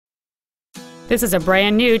This is a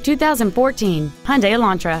brand new 2014 Hyundai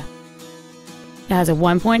Elantra. It has a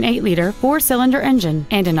 1.8-liter four-cylinder engine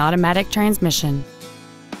and an automatic transmission.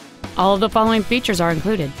 All of the following features are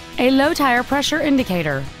included: a low tire pressure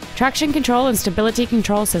indicator, traction control and stability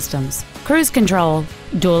control systems, cruise control,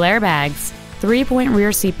 dual airbags, 3-point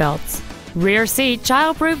rear seat belts, rear seat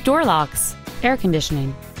child-proof door locks, air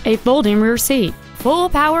conditioning, a folding rear seat, full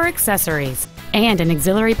power accessories, and an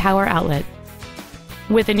auxiliary power outlet.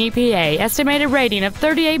 With an EPA estimated rating of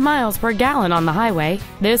 38 miles per gallon on the highway,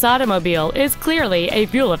 this automobile is clearly a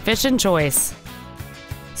fuel-efficient choice.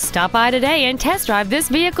 Stop by today and test drive this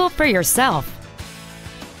vehicle for yourself.